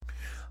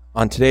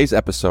On today's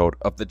episode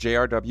of the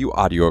Jrdubuuu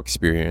Audio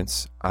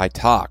Experience, I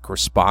talk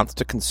response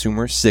to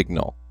consumer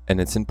signal and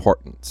its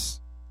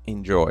importance.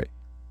 Enjoy.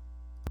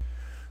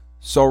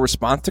 So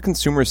response to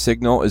consumer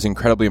signal is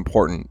incredibly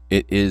important.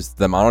 It is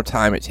the amount of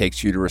time it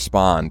takes you to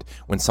respond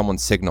when someone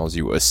signals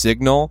you. A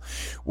signal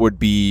would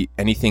be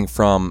anything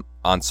from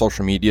on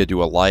social media,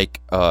 do a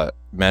like, a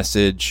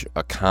message,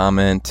 a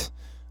comment,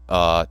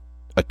 a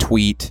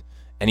tweet,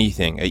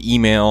 anything. An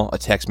email, a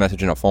text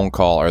message, and a phone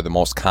call are the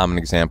most common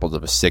examples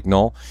of a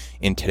signal.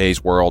 In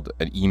today's world,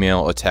 an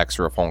email, a text,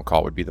 or a phone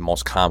call would be the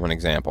most common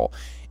example.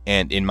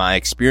 And in my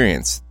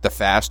experience, the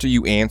faster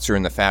you answer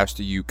and the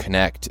faster you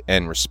connect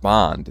and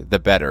respond, the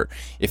better.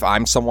 If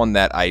I'm someone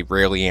that I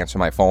rarely answer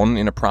my phone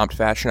in a prompt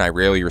fashion, I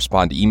rarely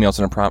respond to emails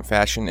in a prompt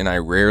fashion, and I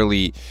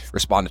rarely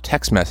respond to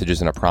text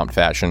messages in a prompt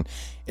fashion,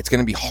 it's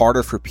going to be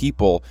harder for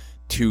people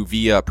to,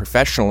 via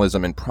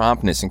professionalism and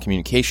promptness and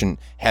communication,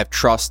 have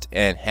trust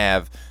and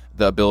have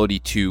the ability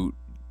to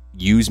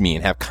use me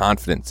and have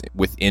confidence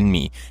within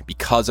me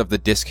because of the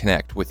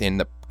disconnect within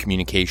the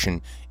communication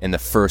and the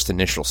first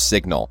initial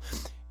signal.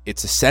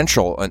 It's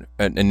essential,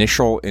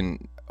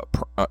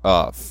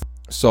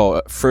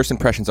 so first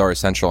impressions are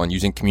essential, and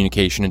using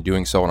communication and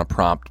doing so in a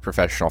prompt,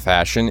 professional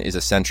fashion is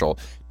essential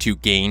to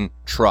gain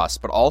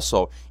trust. But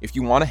also, if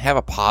you want to have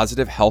a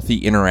positive, healthy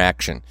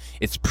interaction,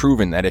 it's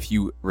proven that if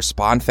you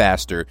respond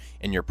faster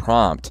and you're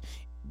prompt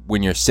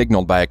when you're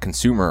signaled by a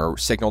consumer or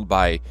signaled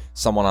by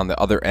someone on the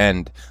other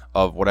end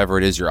of whatever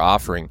it is you're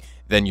offering,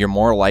 then you're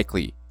more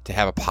likely to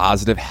have a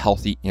positive,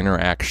 healthy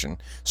interaction.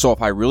 So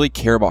if I really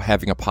care about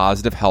having a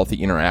positive,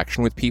 healthy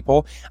interaction with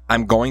people,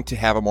 I'm going to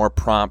have a more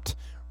prompt,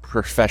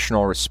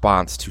 professional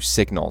response to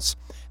signals.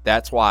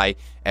 That's why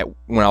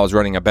when I was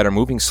running a Better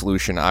Moving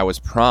solution, I was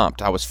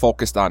prompt. I was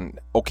focused on,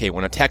 okay,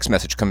 when a text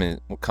message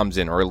comes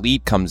in, or a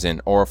lead comes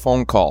in, or a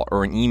phone call,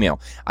 or an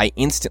email, I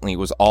instantly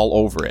was all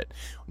over it.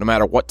 No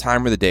matter what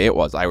time of the day it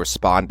was, I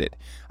responded.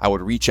 I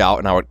would reach out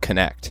and I would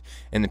connect.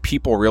 And the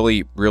people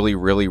really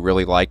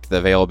liked the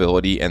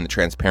availability and the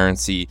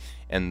transparency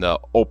and the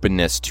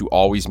openness to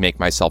always make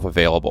myself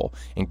available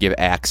and give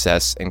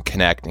access and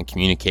connect and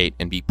communicate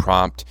and be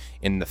prompt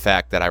in the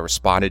fact that I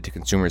responded to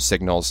consumer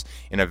signals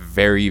in a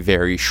very,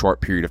 very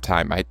short period of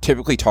time. I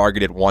typically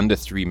targeted 1 to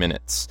 3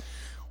 minutes.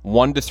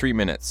 1 to 3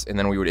 minutes, and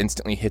then we would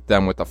instantly hit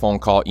them with a phone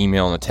call,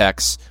 email, and a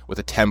text with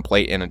a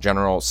template and a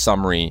general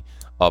summary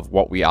of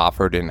what we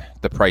offered in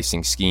the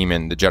pricing scheme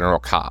and the general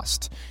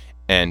cost.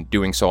 And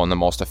doing so in the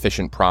most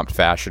efficient, prompt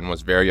fashion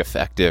was very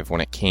effective when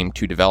it came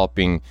to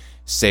developing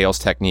sales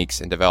techniques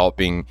and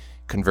developing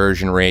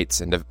conversion rates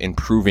and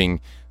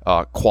improving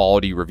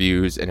quality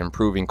reviews and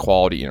improving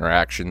quality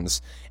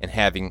interactions and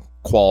having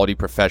quality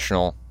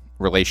professional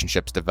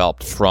relationships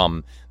developed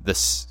from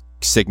this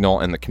signal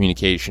and the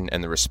communication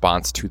and the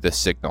response to the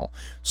signal.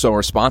 So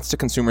response to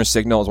consumer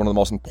signal is one of the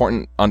most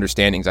important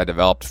understandings I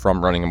developed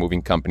from running a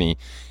moving company.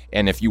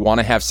 And if you want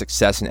to have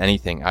success in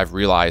anything, I've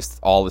realized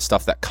all the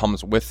stuff that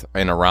comes with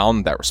and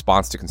around that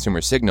response to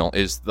consumer signal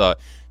is the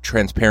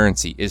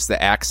transparency, is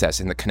the access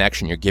and the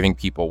connection you're giving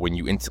people when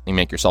you instantly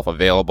make yourself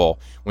available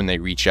when they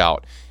reach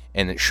out.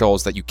 And it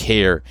shows that you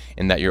care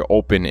and that you're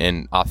open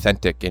and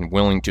authentic and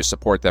willing to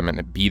support them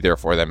and be there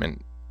for them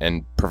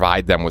and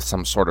provide them with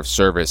some sort of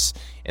service,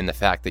 and the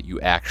fact that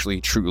you actually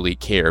truly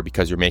care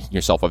because you're making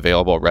yourself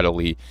available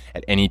readily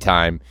at any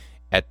time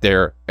at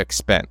their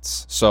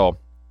expense. So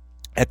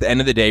at the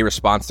end of the day,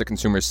 response to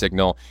consumer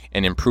signal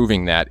and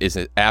improving that is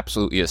an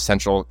absolutely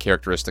essential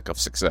characteristic of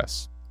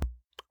success.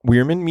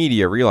 Weirman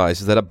Media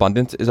realizes that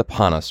abundance is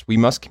upon us. We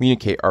must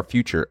communicate our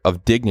future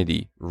of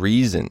dignity,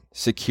 reason,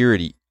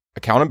 security,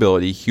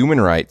 accountability,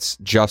 human rights,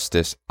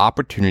 justice,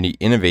 opportunity,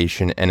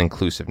 innovation, and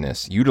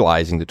inclusiveness,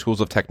 utilizing the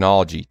tools of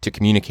technology to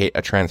communicate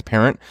a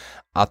transparent,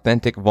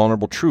 authentic,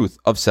 vulnerable truth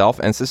of self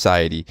and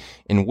society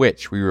in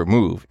which we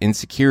remove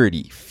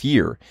insecurity,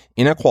 fear,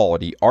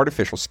 inequality,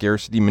 artificial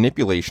scarcity,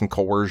 manipulation,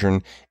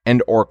 coercion,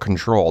 and or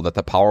control that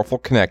the powerful,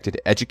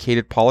 connected,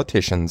 educated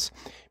politicians,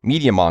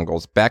 media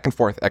mongols, back and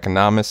forth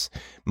economists,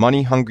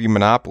 money-hungry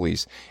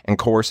monopolies, and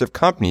coercive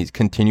companies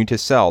continue to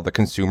sell the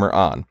consumer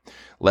on,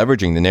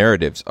 leveraging the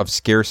narratives of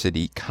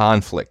scarcity,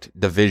 conflict,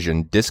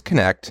 division,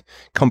 disconnect,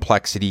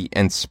 complexity,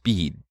 and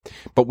speed.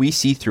 But we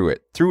see through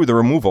it, through the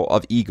removal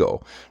of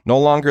ego, no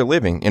longer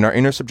living in our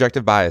inner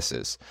subjective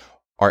biases,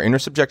 our inner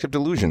subjective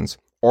delusions,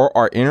 or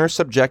our inner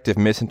subjective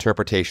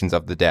misinterpretations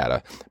of the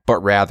data, but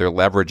rather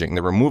leveraging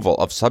the removal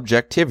of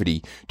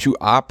subjectivity to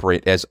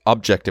operate as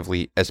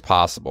objectively as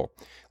possible,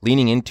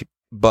 leaning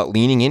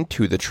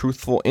into the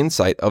truthful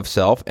insight of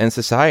self and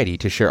society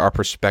to share our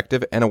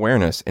perspective and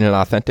awareness in an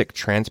authentic,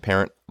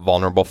 transparent,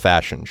 vulnerable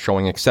fashion,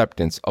 showing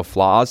acceptance of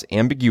flaws,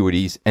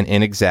 ambiguities, and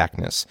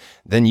inexactness,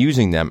 then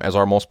using them as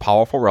our most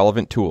powerful,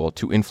 relevant tool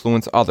to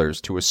influence others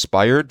to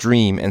aspire,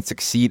 dream, and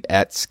succeed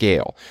at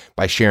scale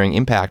by sharing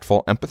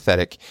impactful,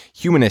 empathetic,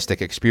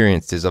 humanistic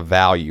experiences of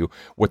value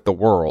with the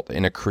world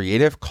in a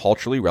creative,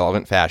 culturally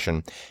relevant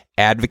fashion,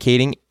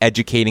 advocating,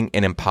 educating,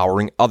 and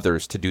empowering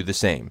others to do the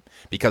same.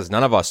 Because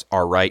none of us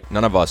are right,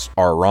 none of us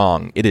are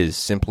wrong. It is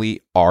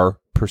simply our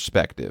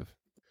perspective.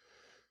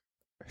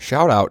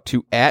 Shout out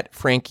to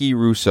 @Frankie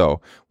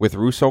Russo with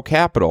Russo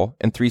Capital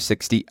and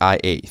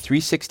 360IA.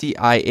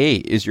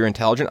 360IA is your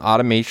intelligent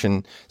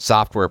automation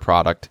software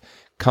product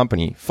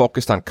company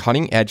focused on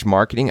cutting-edge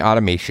marketing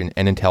automation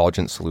and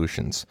intelligent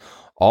solutions.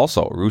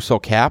 Also, Russo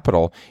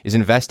Capital is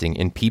investing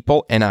in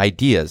people and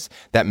ideas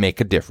that make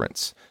a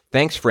difference.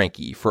 Thanks,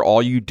 Frankie, for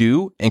all you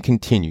do and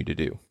continue to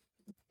do.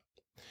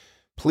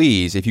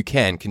 Please, if you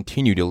can,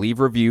 continue to leave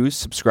reviews,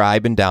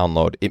 subscribe, and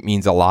download. It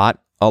means a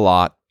lot, a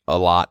lot, a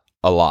lot,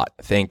 a lot.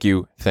 Thank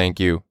you, thank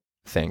you,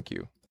 thank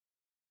you.